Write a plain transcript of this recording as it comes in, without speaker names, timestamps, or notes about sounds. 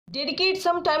Dedicate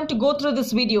some time to go through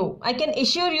this video. I can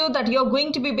assure you that you are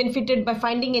going to be benefited by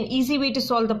finding an easy way to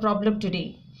solve the problem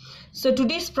today. So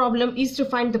today's problem is to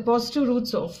find the positive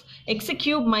roots of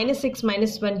x³ minus x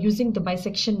minus 1 using the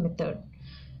bisection method.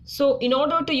 So in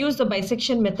order to use the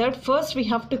bisection method, first we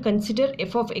have to consider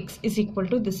f of x is equal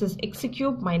to, this is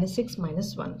x³ minus x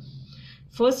minus 1.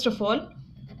 First of all,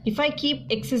 if I keep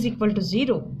x is equal to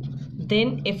 0,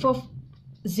 then f of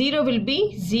 0 will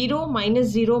be 0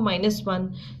 minus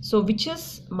 1, so which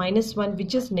is minus 1,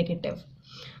 which is negative.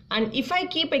 And if I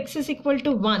keep x is equal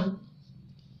to 1,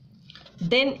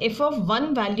 then f of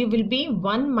 1 value will be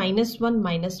 1 minus 1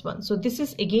 minus 1. So this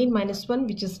is again minus 1,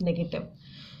 which is negative.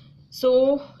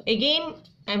 So again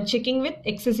I am checking with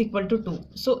x is equal to 2.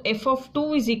 So f of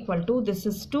 2 is equal to, this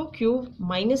is 2 cube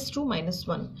minus 2 minus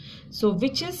 1. So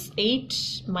which is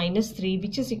 8 minus 3,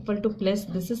 which is equal to plus,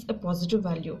 this is a positive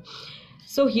value.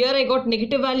 So here I got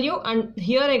negative value and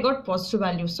here I got positive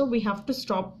value. So we have to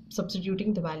stop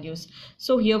substituting the values.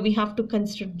 So here we have to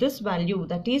consider this value,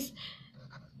 that is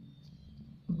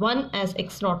 1 as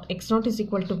x0. x0 is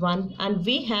equal to 1, and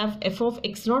we have f of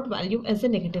x0 value as a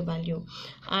negative value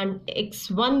and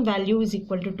x1 value is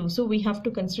equal to 2. So we have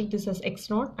to consider this as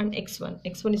x0 and x1.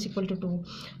 x1 is equal to 2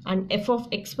 and f of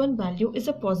x1 value is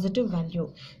a positive value.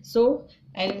 So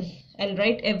I'll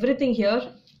write everything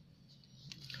here.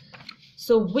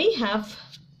 So we have,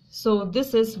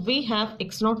 we have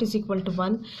x0 is equal to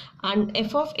 1 and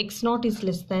f of x0 is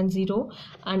less than 0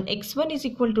 and x1 is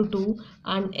equal to 2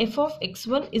 and f of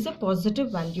x1 is a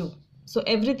positive value. So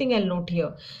everything I'll note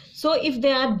here. So if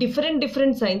there are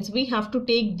different signs, we have to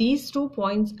take these 2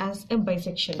 points as a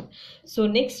bisection. So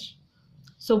next,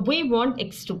 so we want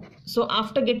x2. So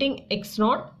after getting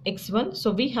x0, x1, so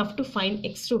we have to find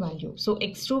x2 value. So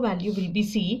x2 value will be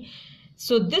C.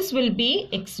 So this will be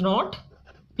x0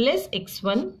 plus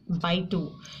x1 by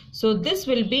 2. So this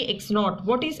will be x0.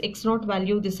 What is x0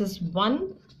 value? This is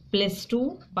 1 plus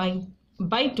 2 by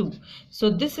 2. So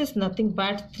this is nothing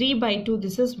but 3 by 2.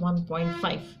 This is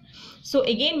 1.5. So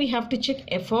again we have to check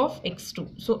f of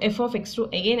x2. So f of x2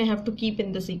 again I have to keep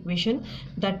in this equation,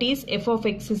 that is f of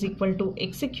x is equal to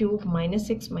x³ minus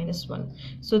x minus 1.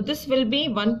 So this will be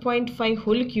 1.5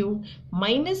 whole cube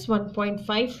minus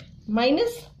 1.5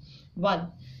 minus 1.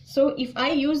 So if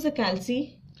I use the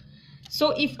calci,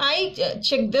 so if I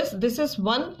check this, this is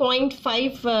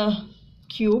 1.5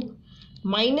 cube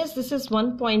minus this is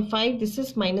 1.5, this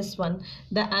is minus 1.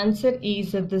 The answer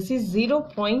is this is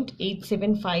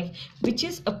 0.875, which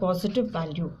is a positive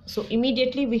value. So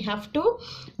immediately we have to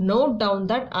note down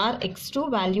that our x2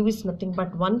 value is nothing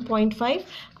but 1.5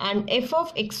 and f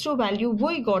of x2 value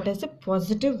we got as a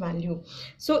positive value.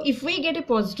 So if we get a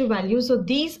positive value, so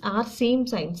these are same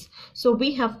signs. So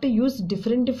we have to use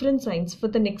different signs for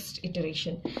the next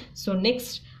iteration. So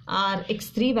next, our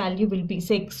x3 value will be,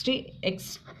 say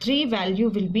x3 value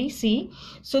will be C.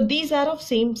 So these are of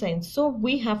same signs. So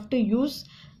we have to use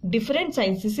different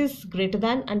signs. This is greater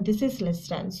than and this is less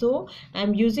than. So I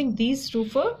am using these two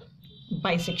for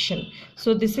bisection.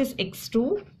 So this is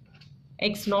x2,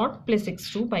 x0 plus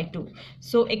x2 by 2.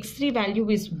 So x3 value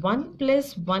is 1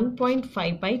 plus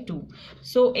 1.5 by 2.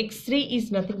 So x3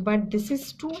 is nothing but this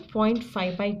is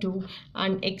 2.5 by 2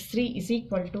 and x3 is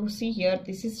equal to, see here,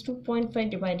 this is 2.5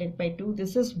 divided by 2.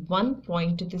 This is 1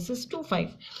 point, this is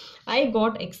 2.5. I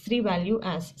got x3 value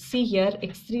as, see here,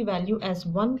 x3 value as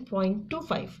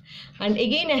 1.25. And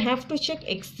again I have to check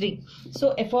x3.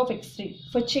 So f of x3.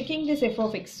 For checking this f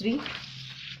of x3,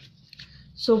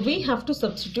 so we have to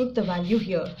substitute the value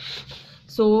here.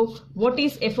 So what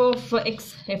is f of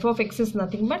x? F of x is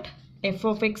nothing but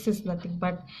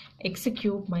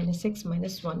x³ minus x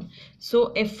minus 1.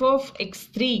 So f of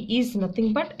x3 is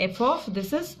nothing but f of,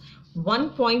 this is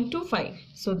 1.25.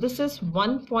 So this is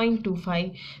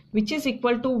 1.25, which is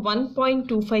equal to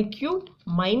 1.25 cubed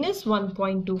minus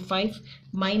 1.25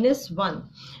 minus 1.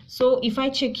 So if I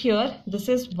check here, this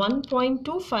is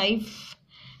 1.25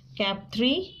 cap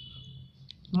 3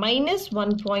 minus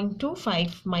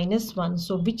 1.25 minus 1,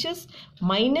 so which is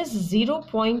minus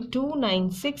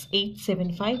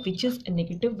 0.296875, which is a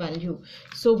negative value.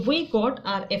 So we got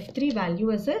our f3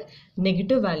 value as a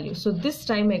negative value. So this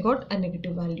time I got a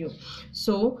negative value.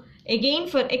 So again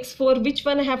for x4, which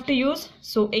one I have to use?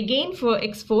 So again for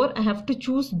x4 I have to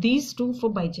choose these two for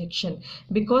bisection,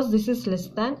 because this is less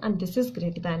than and this is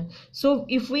greater than. So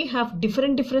if we have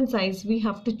different size, we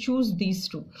have to choose these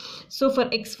two. So for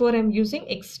x4 I am using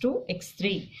x2,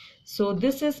 x3. So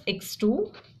this is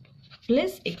x2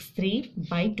 plus x3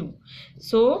 by 2.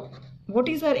 So what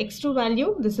is our x2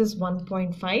 value? This is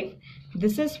 1.5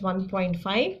 this is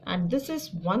 1.5 and this is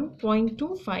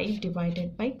 1.25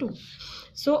 divided by 2.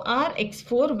 So our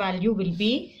x4 value will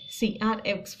be, see, our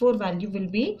x4 value will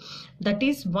be, that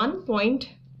is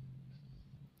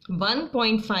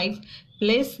 1.5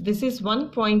 plus this is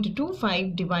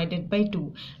 1.25 divided by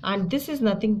 2, and this is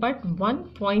nothing but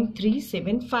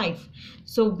 1.375.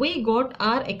 So we got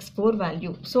our x4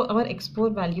 value. So our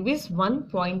x4 value is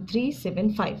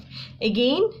 1.375.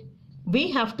 Again we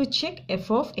have to check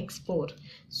f of x4.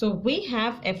 So we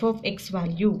have f of x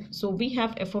value. So we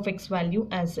have f of x value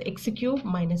as x cube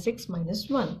minus x minus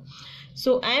 1.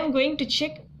 So I am going to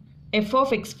check f of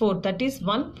x4, that is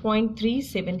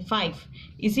 1.375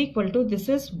 is equal to, this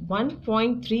is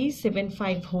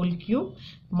 1.375 whole cube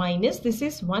minus this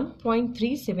is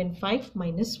 1.375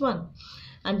 minus 1.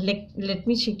 And let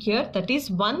me check here, that is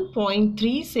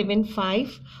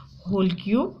 1.375 whole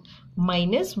cube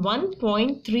minus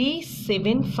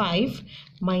 1.375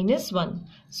 minus 1.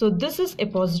 So this is a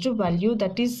positive value,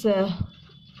 that is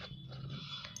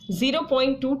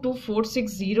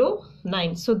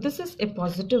 0.224609. So this is a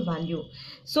positive value.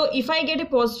 So if I get a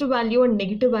positive value and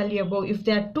negative value above, if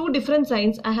there are two different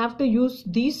signs, I have to use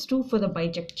these two for the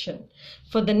bijection.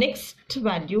 For the next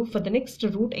value, for the next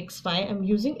root x5, I am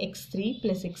using x3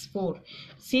 plus x4.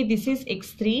 See, this is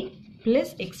x3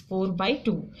 plus x4 by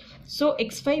 2. So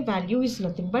x5 value is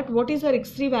nothing but, what is our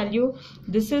x3 value?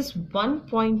 This is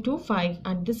 1.25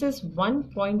 and this is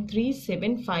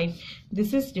 1.375.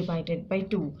 This is divided by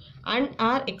 2, and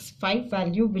our x5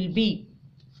 value will be,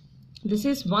 this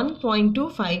is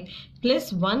 1.25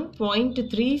 plus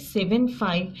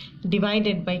 1.375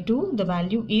 divided by 2. The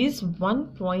value is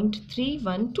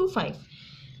 1.3125.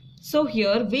 So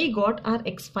here we got our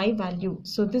x5 value.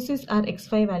 So this is our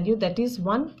x5 value, that is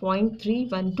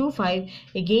 1.3125.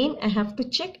 Again I have to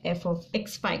check f of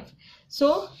x5.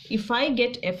 So if I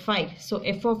get f5, so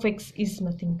f of x is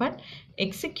nothing but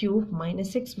x cube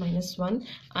minus x minus 1,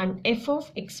 and f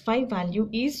of x5 value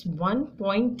is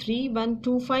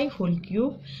 1.3125 whole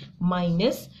cube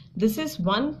minus this is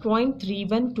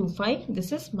 1.3125,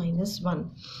 this is minus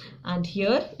 1. And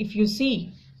here if you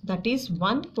see, that is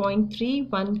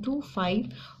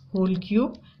 1.3125 whole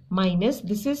cube minus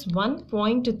this is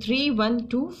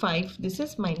 1.3125, this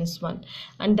is minus 1,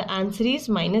 and the answer is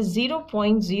minus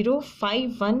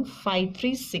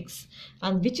 0.051536,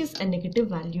 and which is a negative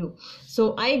value.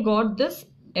 So I got this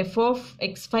f of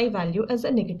x5 value as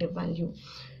a negative value.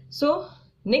 So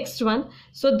next one,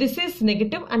 so this is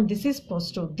negative and this is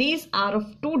positive. These are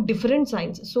of two different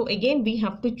signs. So again we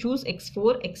have to choose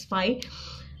x4, x5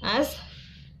 as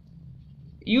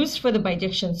used for the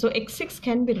bijection. So x6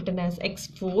 can be written as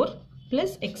x4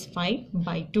 plus x5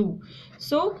 by 2.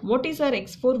 So what is our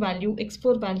x4 value?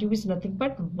 x4 value is nothing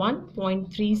but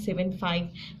 1.375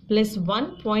 plus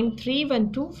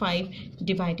 1.3125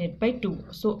 divided by 2.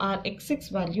 So our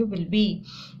x6 value will be,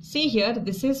 see here,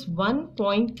 this is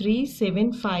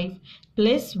 1.375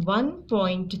 plus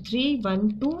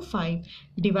 1.3125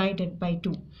 divided by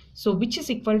 2. So which is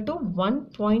equal to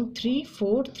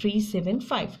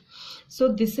 1.34375. So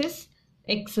this is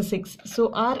x6.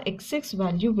 So our x6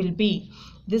 value will be,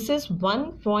 this is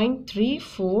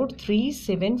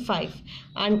 1.34375,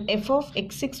 and f of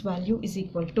x6 value is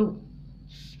equal to,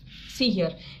 see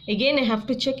here, again I have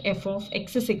to check f of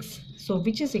x6. So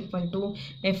which is equal to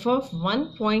f of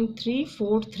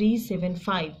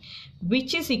 1.34375,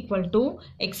 which is equal to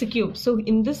x cube. So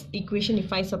in this equation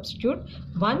if I substitute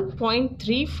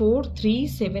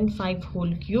 1.34375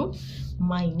 whole cube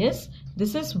minus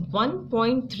this is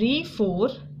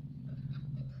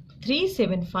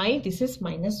 1.34375, this is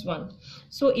minus 1.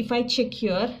 So if I check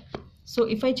here,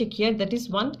 that is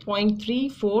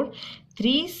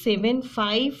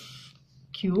 1.34375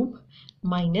 cube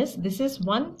minus this is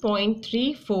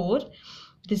 1.34,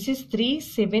 this is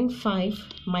 375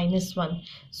 minus 1.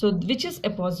 So which is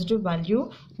a positive value,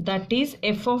 that is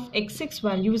f of x6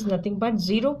 value is nothing but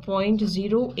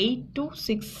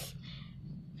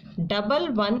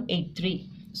 0.08261183.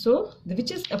 So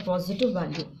which is a positive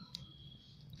value.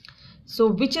 So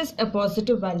which is a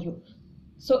positive value.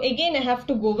 So again I have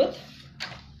to go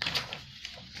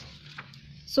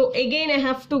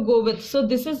with, so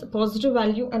this is positive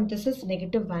value and this is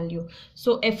negative value.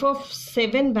 So f of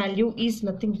 7 value is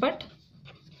nothing but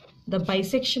the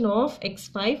bisection of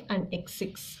x5 and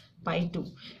x6 by 2.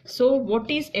 So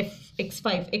what is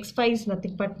x5? x5 is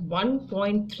nothing but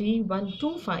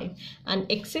 1.3125 and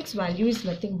x6 value is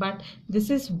nothing but this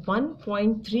is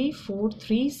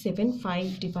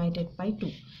 1.34375 divided by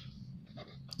 2.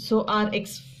 So our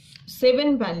x5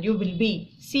 x7 value will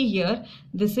be, see here,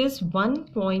 this is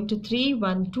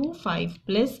 1.3125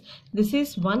 plus this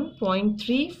is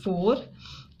 1.34,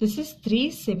 this is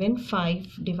 375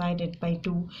 divided by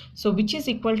 2, so which is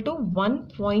equal to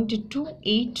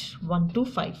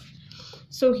 1.28125.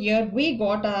 So here we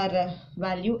got our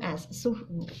value as, so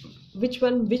which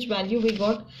value we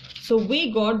got? So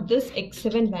we got this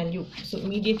x7 value, so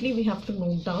immediately we have to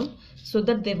note down so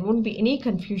that there won't be any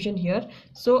confusion here.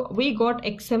 So we got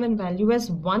x7 value as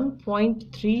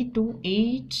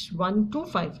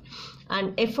 1.328125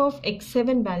 and f of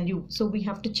x7 value, so we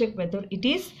have to check whether it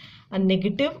is a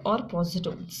negative or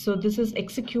positive. So this is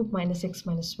x cube minus x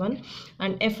minus 1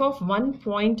 and f of 1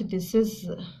 point, this is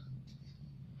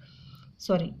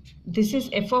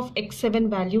f of x7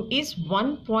 value is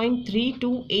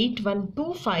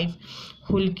 1.328125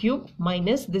 whole cube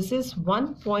minus this is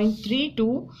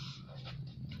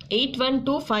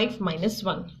 1.328125 minus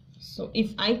 1. So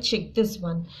if I check this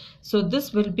one, so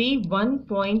this will be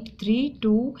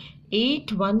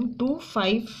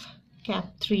 1.328125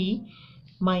 cap 3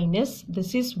 minus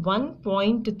this is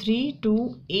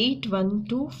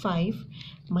 1.328125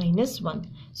 minus 1.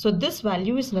 So this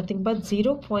value is nothing but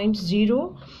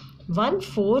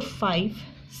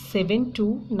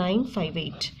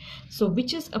 0.014572958. So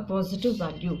which is a positive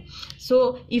value.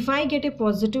 So if I get a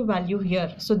positive value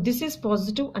here, so this is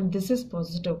positive and this is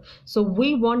positive. So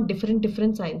we want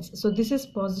different signs. So this is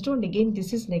positive and again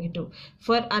this is negative.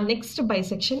 For our next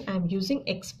bisection, I am using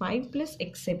x5 plus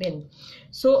x7.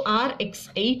 So our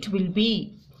x8 will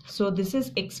be, so this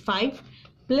is x5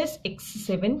 plus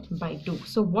x7 by 2.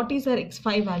 So what is our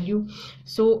x5 value?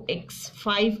 So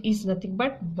x5 is nothing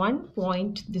but 1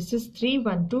 point, this is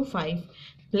 3125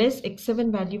 plus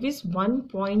x7 value is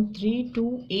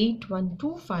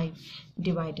 1.328125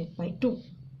 divided by 2.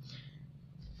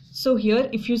 So here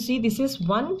if you see, this is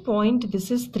 1 point,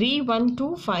 this is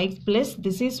 3125 plus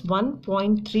this is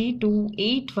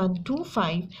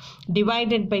 1.328125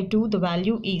 divided by 2, the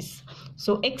value is,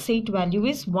 so x8 value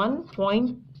is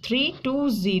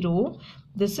 1.320,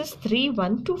 this is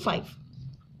 3125.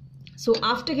 So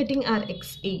after getting our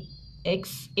x8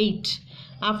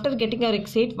 after getting our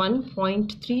x8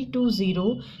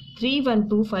 1.320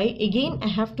 3125, again I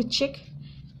have to check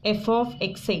f of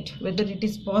x8 whether it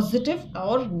is positive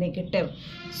or negative.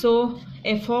 So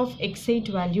f of x8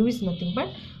 value is nothing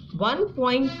but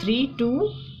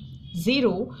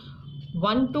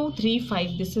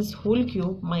 1.3201235, this is whole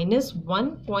cube minus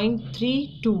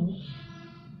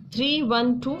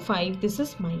 1.323125, this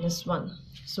is minus 1.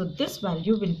 So this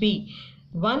value will be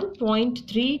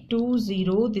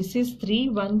 1.320, this is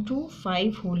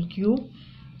 3125 whole cube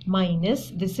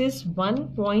minus this is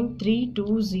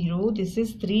 1.320, this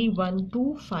is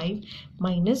 3125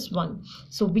 minus 1.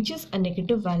 So which is a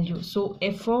negative value. So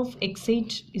f of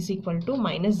x8 is equal to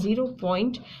minus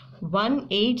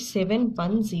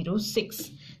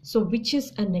 0.187106. So which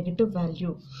is a negative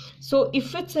value. So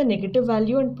if it's a negative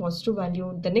value and positive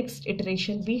value, the next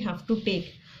iteration we have to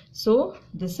take. So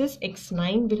this is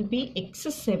x9 will be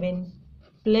x7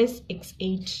 plus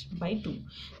x8 by 2.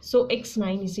 So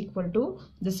x9 is equal to,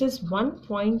 this is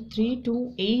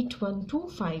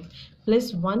 1.328125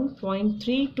 plus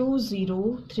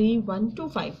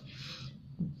 1.3203125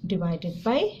 divided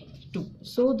by 2.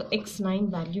 So the x9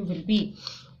 value will be,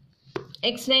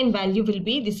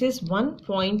 this is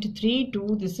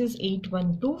 1.32, this is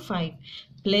 8125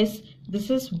 plus this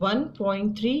is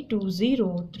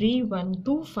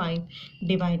 1.3203125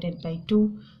 divided by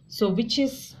 2. So which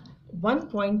is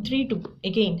 1.32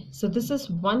 again. So this is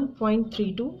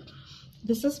 1.32,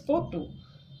 this is 42.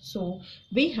 So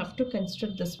we have to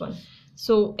construct this one.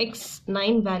 So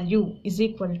x9 value is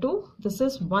equal to, this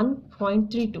is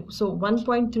 1.32. So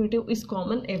 1.32 is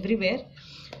common everywhere.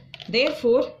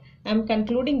 Therefore I am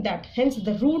concluding that hence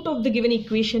the root of the given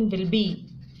equation will be,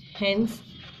 hence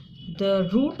the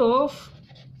root of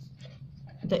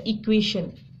the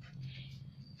equation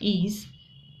is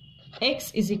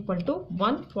x is equal to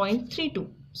 1.32.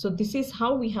 So this is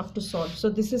how we have to solve. So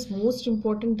this is most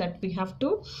important that we have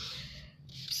to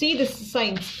see the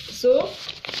signs. So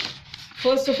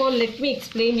first of all, let me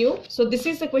explain you. So this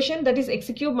is the question, that is x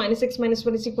cube minus x minus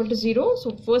 1 is equal to 0.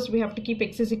 So first we have to keep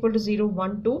x is equal to 0,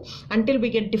 1, 2 until we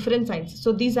get different signs.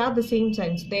 So these are the same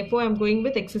signs. Therefore I am going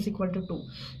with x is equal to 2.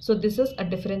 So this is a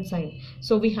different sign.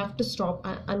 So we have to stop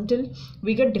until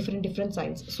we get different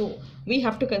signs. So we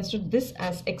have to consider this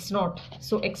as x0.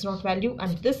 So x0 value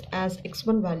and this as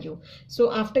x1 value.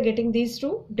 So after getting these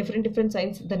two different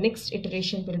signs, the next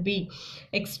iteration will be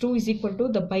x2 is equal to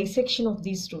the bisection of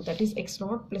these two, that is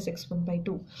x0 plus x1 by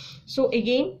 2. So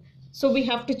again, so we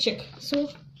have to check. So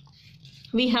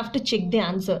we have to check the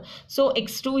answer. So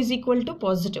x2 is equal to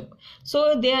positive.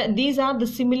 So these are the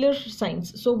similar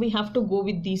signs. So we have to go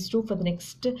with these two for the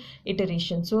next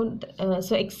iteration. So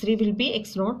x3 will be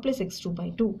x0 plus x2 by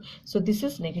 2. So this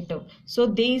is negative. So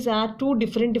these are two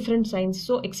different signs.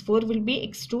 So x4 will be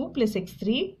x2 plus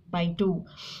x3 by 2,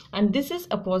 and this is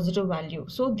a positive value.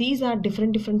 So these are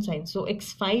different signs. So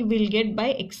x5 will get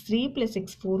by x3 plus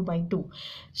x4 by 2.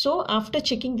 So after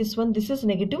checking this one, this is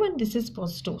negative and this is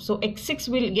positive. So x6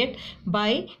 will get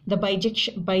by the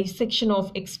bisection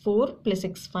of x4 plus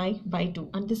x5 by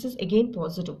 2, and this is again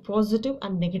positive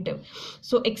and negative.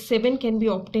 So x7 can be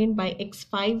obtained by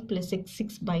x5 plus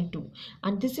x6 by 2,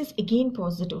 and this is again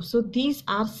positive. So these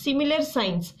are similar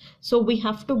signs. So we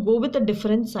have to go with a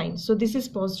different sign. So this is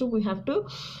positive, we have to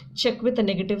check with a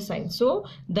negative sign. So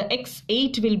the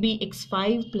x8 will be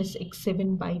x5 plus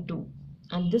x7 by 2,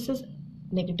 and this is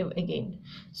negative again.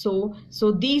 So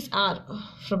these are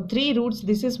from 3 roots.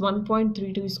 This is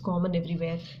 1.32 is common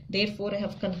everywhere. Therefore I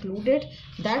have concluded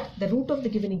that the root of the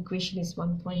given equation is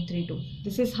 1.32.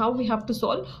 This is how we have to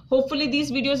solve. Hopefully these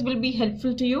videos will be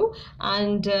helpful to you,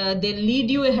 and they'll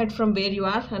lead you ahead from where you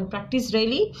are, and practice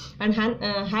daily, and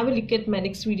have a look at my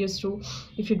next videos too.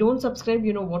 If you don't subscribe,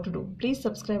 you know what to do. Please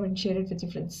subscribe and share it with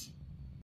your friends.